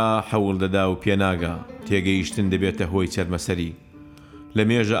تێدەگا حەوڵ دەدا و پێناگا تێگەیشتن دەبێتە هۆی چەرمەسەری لە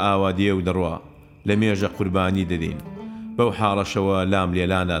مێژە ئاوادیە و دەڕوا لە مێژە قوربانی دەدەین بەو حاڵەشەوە لام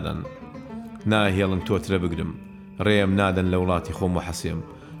لێلا نادەن ناهێڵن تۆترە بگرم ڕێم نادەن لە وڵاتی خۆم و حەسێم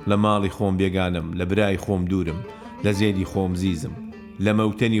لە ماڵی خۆم بێگانم لە برای خۆم دوورم لە زێدی خۆم زیزم لە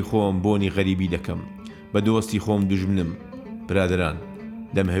مەوتەنی خۆم بۆنی غەریبی دەکەم بە دۆستی خۆم دوژمنم برادران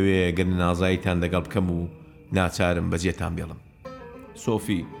دەم هەوەیە گەن نازاییتان دەگەڵ بکەم و ناچارم بەجێتان بێڵم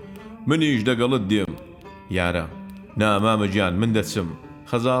سۆفی منیش دەگەڵت دێم یارە نامامە گیان من دەچم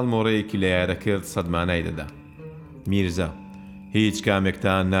خەزاڵ مۆڕەیەکی لە یارە کرد سەدمانای دەدا میرزا هیچ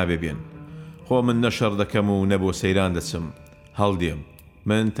کامێکتان نابێبێن خۆ من نەشەڕ دەکەم و نەبۆ سەیران دەچم هەڵدێم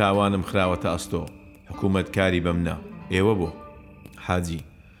من تاوانم خراوەتە ئەستۆ حکوومەت کاری بەمنا ئێوە بۆ حاجی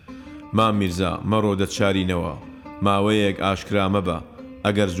مام میرزا مەڕۆ دەتشارینەوە ماوەیەک ئاشکرا مەبە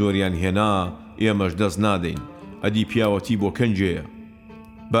ئەگەر زۆریان هێنا ئێمەش دەست نادەین ئەدی پیاوەتی بۆ کەنجەیە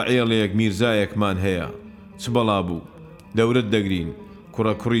بە عێڵێک میرزایەکمان هەیە چ بەڵا بوو دەورت دەگرین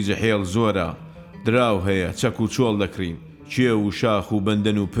کوڕە کوڕی جەحێڵ زۆرە دراو هەیە چەک و چۆڵ دەکرین چێ و شاخ و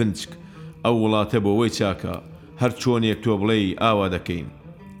بەندەن و پنچک ئەو وڵاتە بۆ وەی چاکە هەر چۆنێک تۆ بڵێی ئاوا دەکەین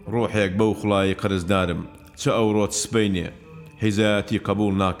ڕۆحێک بەو خوڵایی قرزدارم چ ئەوڕۆت سبەینێ حیزایەتی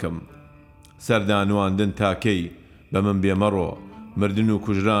قبول ناکەم سەردانواندن تاکەی بە من بێمەڕۆ مردن و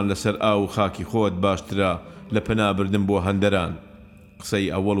کوژران لەسەر ئاو و خاکی خۆت باشترە لە پەنابردن بۆ هەندەران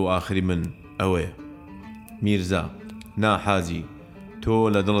قسەی ئەوەڵ و ئاخری من ئەوەیە میرزا ناحازی تۆ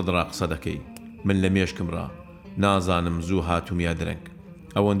لە دڵت ڕاقسە دەکەی من لە مێشکمڕا نازانم زوو هاتووم یا درەنگ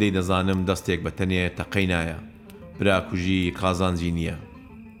ئەوەندەی دەزانم دەستێک بە تەنێ تەقەی نایە براکوژی قازانجی نییە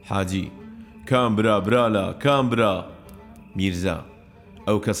حاجی کام برا برالە کام برا میرزا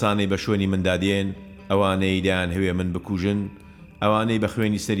ئەو کەسانەی بە شوێنی مندادێن ئەوانەی دایان هەوێ من بکوژن ئەوانەی بە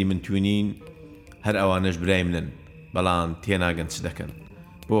خوێنی سەری من توینین هەر ئەوانەش برای منن بەڵام تێناگەن چ دەکەن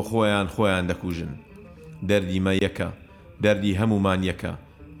بۆ خۆیان دەکوژن دەردی مە یەکە دەردی هەمومان یەکە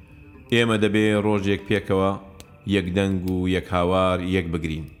ئێمە دەبێ ڕۆژێک پێکەوە یەک دەنگ و یەک هاوار یەک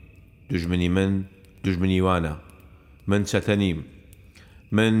بگرین دوژمنی من دوژمنی وانە من چەتەنیم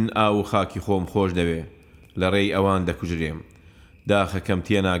من ئاو و خاکی خۆم خۆش دەوێ لە ڕێی ئەوان دەکوژرێم داخەکەم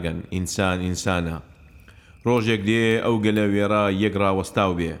تێناگەن ئینسان ئینسانە ڕۆژێک دێ ئەو گەلە وێرا یەک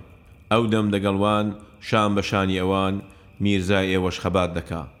ڕاوەستاو بێ ئەو دەم دەگەڵوان شان بەشانی ئەوان میرزای ئێوەش خەبات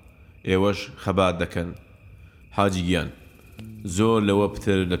دەکا ئێوەش خەبات دەکەن حاجی گیان زۆر لەوە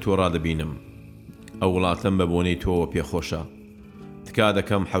پتر لە تۆ ڕادەبینم ئەو وڵاتم بە بۆنەی تۆوە پێخۆشە تکا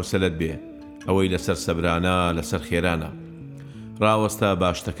دەکەم حوسەلت بێ ئەوەی لەسەر سەبرانە لەسەر خێرانە ڕاوەستە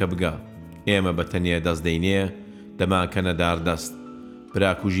باشتەکە بگە ئێمە بە تەنێ دەست دەینێ دەماکەنە داردەست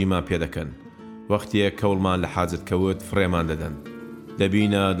براکوژیمان پێ دەکەن وەختێک کەوڵمان لە حاجت کەوت فڕێمان دەدەن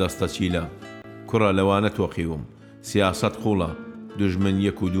دەبینە دەستە چیلە کوڕە لەوانە تۆقیوم سیاسەت قوڵە دوژمن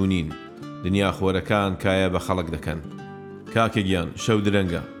یەک و دوونین دنیا خۆرەکان کایە بە خەڵک دەکەن کاکەگیان شەو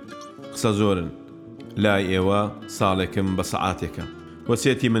درەنگە قسە زۆرن لای ئێوە ساڵێکم بە سەعاتێکە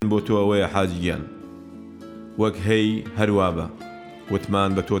وەسێتی من بۆ تۆ ئەوەیە حاجیان وەک هەی هەروە بە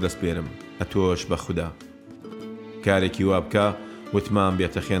وتمان بە تۆ دەستپێرم ئەتۆش بە خودا کارێکی وا بکە وتمان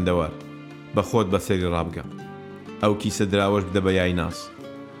بێتە خوێندەوار بە خۆت بەسەری ڕابگە ئەو کیسە دراوەش بدە بە یای ناس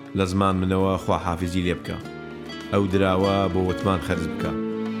لە زمان منەوە خواحافیزی لێ بکە ئەو دراوە بۆ وتمان خەرج بکە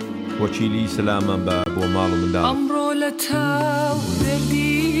وەکیلی سەلامم بە بۆ ماڵ و منداڵ ئەمڕۆ لە تاو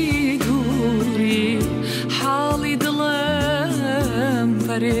دەردی دووری حاڵی دڵم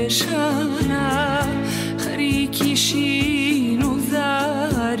پەرێشانە خەریکی شین و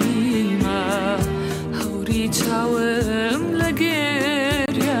زاریمە هەوری چاوم لە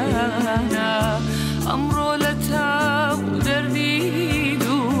گێریانە ئەمڕۆ لە تاو دەردی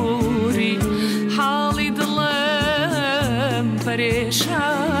دووری حاڵی دڵم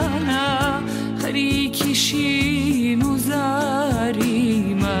پەرێشانە خەریکی شین و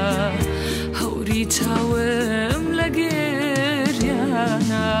زاریمە هەوری چاوم لە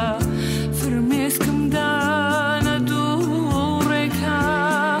گێریانە فرمێسکم دانە دووڕێکە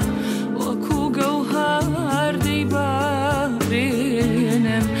وەکو گەوهەر دەیبارێنم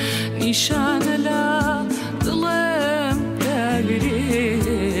نیشانە لە دڵم دەگرێ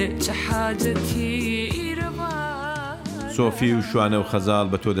چە حاجەتی سۆفی و شوانە و خەزاڵ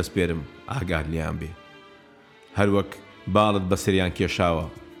بە تۆ دەستپێرم ئاگار لیان بێ هەروەک باڵت بەسەریان کێشاوە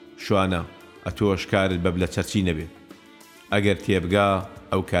شوانە ئەتۆش کارت بە بلە چەرچی نەبێ ئەگەر تێبگا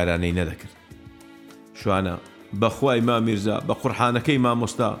ئەو کارانەی نەدەکرد شوانە بەخوای ما میرزا بە قورحانەکەی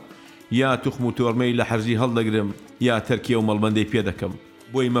مامۆستا یا توخم و تۆرمەی لە حەرزی هەڵدەگرم یا تەرکیە و مەڵبەندەی پێ دەکەم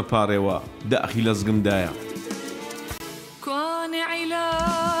بۆی مەپارێەوە داخی لە زگمدایە کوانێ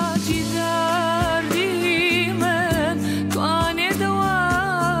عیلاجی دەردی من کوانێ دەوە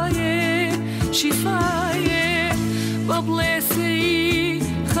شیفایە بە بڵێسی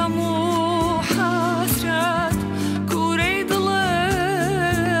خەم و حەسرەت کوورەی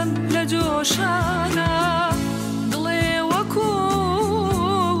دڵم لە جۆشانە دڵێ وەکو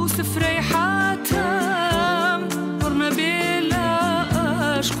سفرەی حاتەم پڕ نەبێ لە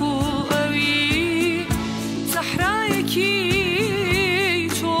عەشق و ئەوی سەحرایەکی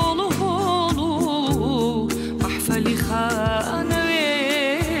چۆڵ و هۆڵ و مەحفەلی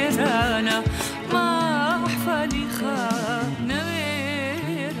خانەوێرانە مەحفەلی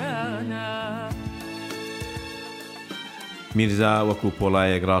خانەوێرانە. میرزا وەکو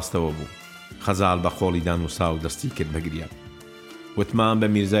پۆڵایەک ڕاستەوە بوو. خەزاڵ بە خۆڵی دانووسا و دەستی کرد بەگریان. وتمان بە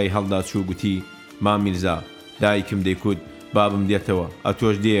میرزای هەڵدا چوو گوتی مام میرزا دایکم دەیکوت بابم دێتەوە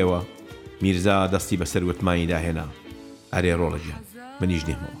ئەتۆش دێەوە. میرزا دەستی بەسەر وتمانی داهێنا ئەرێ ڕۆڵەژیان منیش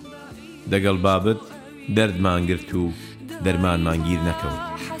دێمەوە. دەگەڵ بابت دەردمان گرت و دەرمانمان گیر نەکەوت.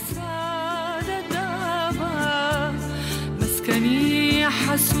 مسكني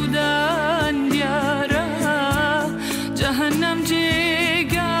حسودان ديارا جهنم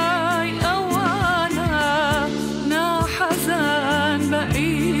جيقاي أوانا نا حزان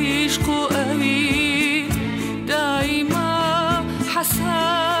بعيشق أوي دايما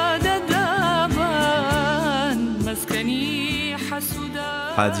حساد دابان مسكني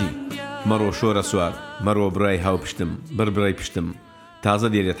حسودان حاجی مەڕۆ شۆرە سوار مەڕۆ بڕای هاو پشتم بڕای پشتم تازە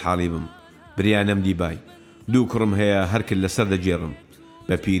دێرێت حاڵی بم بریانەم دیبای دوو کوڕم هەیە هەرکرد لەسەر دەجێڕم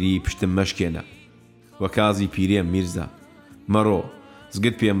بە پیری پشتم مەشکێنە وەکازی پیرێم میرزا مەڕۆ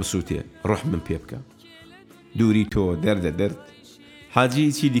زگت پێم بسووتێ ڕۆح من پێ بکە دووری تۆ دەردە دەرد. حاجی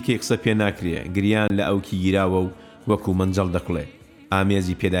چی دیکەی قسە پێ ناکرێ گریان لە ئەوکی گیراوە و وەکو منجەڵ دەکڵێ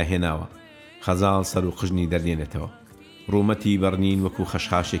ئامێزی پێداهێناوە خەزاڵ سەر و قژنی دەردێنێتەوە ڕۆمەتی بەڕنین وەکو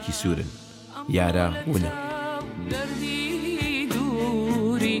خەشخاشێکی سوورن یارە ونە. دەردی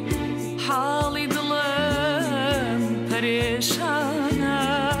دووری حاڵی دڵم پەرێشانە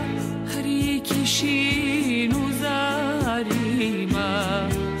خەریکی شین و زاریمە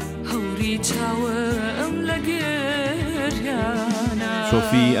هەوری چاوم لە گریانە.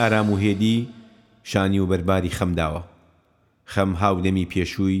 سۆفی ئارام و هێدی شانی و بەرباری خەمداوە. خەم هاودەمی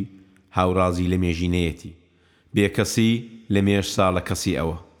پێشووی هاوڕازی لە مێژینەیەتی بێکەسی لە مێژ ساڵە کەسی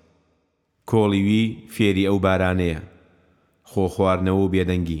ئەوە کۆڵیوی فێری ئەو بارانەیە خۆ خواردنەوە و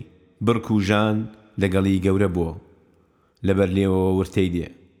بێدەنگی برک و ژان لەگەڵی گەورە بووە لەبەر لێوەوە ورتەی دێ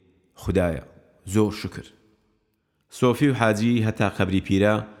خودایە زۆر شکر. سۆفی و حاجی هەتا قەبری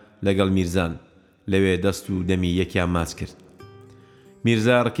پیرە لەگەڵ میرزان لەوێ دەست و دەمی یەکیان ماچ کرد.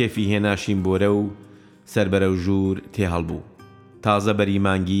 میرزا ڕکێفی هێناشین بۆرە و سەربەرە و ژوور تێ هەڵبوو تازە بەری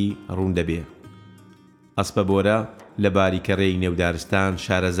مانگی ڕوون دەبێ. ئەسپە بۆرە لە باریکەڕێی نێودارستان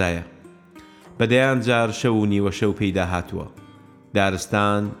شارەزایە. بەدەیان جار شەو و نیوە شەو پەیدا هاتووە.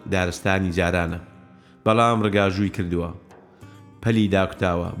 دارستان دارستانی جارانە بەڵام ڕگاژووی کردووە پەلی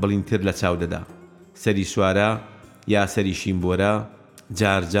داکوتاوە بڵینتر لە چاو دەدا سەری سوارە یا سەری شیمبۆرە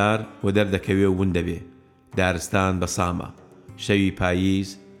جار جار و دەردەکەوێ و ون دەبێ. دارستان بە سامە شەوی پاییز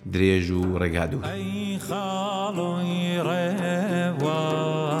درێژ و ڕێگادوو. ئەی خاڵۆی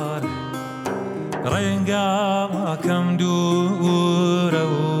ڕێوار ڕێنگاکەم دوورە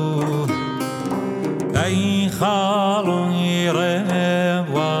و ئەی خاڵۆی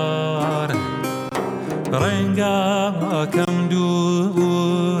ڕێوار ڕێنگاکەم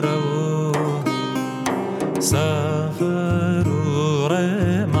دوورە و سەفەر و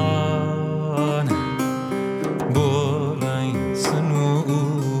ڕێمان بۆ لای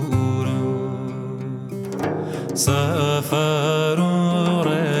سنوورە و سەفەر و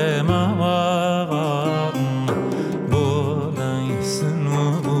ڕێمان بۆ لای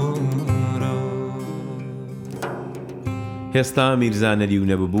سنوورە. هێستا میرزا نەری و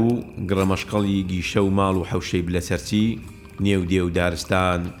نەببوو گڕەمەشقەڵی گیشە و ماڵ و حەوشەی بلە سەرچی نێو دێ و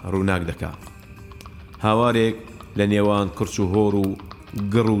دارستان ڕووناک دەکا. هاوارێک لە نێوان کرچ و هۆڕ و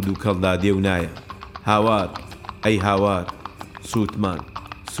گڕ و دووکەڵدا دێو نایە. هاوار ئەی هاوار سووتمان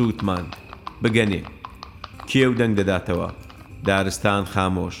سووتمان بگەنێ کێو دەنگ دەداتەوە. دارستان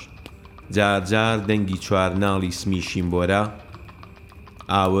خامۆش جار جار دەنگی چوارناڵی سمی شیمبۆرە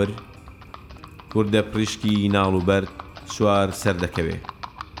ئاور وردە پرشکی ناڵ و بەر سوار سەر دەکەوێ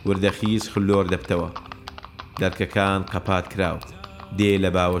وردەخیز خلۆر دەبتەوە دەرکەکان قەپات کراو دێ لە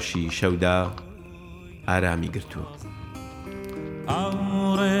باوەشی شەودا ئارامی گرتووە.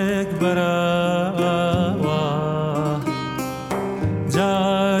 ئەوڕێک بەرەوە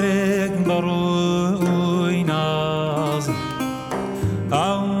جارێک بەڕووی ناز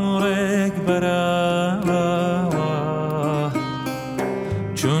ئەوڕێک بەرەوە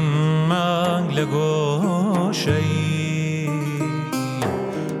چون مانگ لە گۆشەی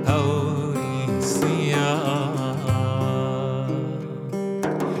هەوری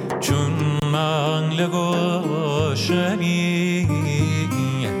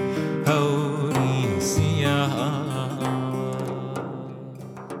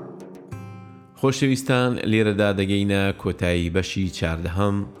خۆشەویستان لێرەدا دەگەینە کۆتایی بەشی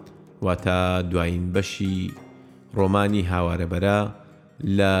 14هەم واتە دوایین بەشی ڕۆمانی هاوارەبەرە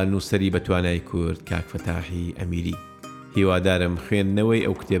لە نوسەری بە توانای کورد کاک فەتاحی ئەمیری. هیوادارم خوێندنەوەی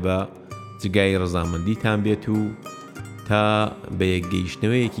ئەو کتێبە جگای ڕەزامەندیتان بێت و تا بە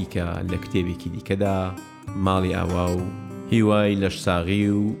یەکگەیشتنەوەیەکی کە لە کتێبێکی دیکەدا ماڵی ئاوا و هیوای لەشساغی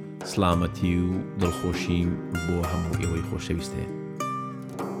و سلامەتی و دڵخۆشیم بۆ هەموو ئێوەی خۆشەویستەیە.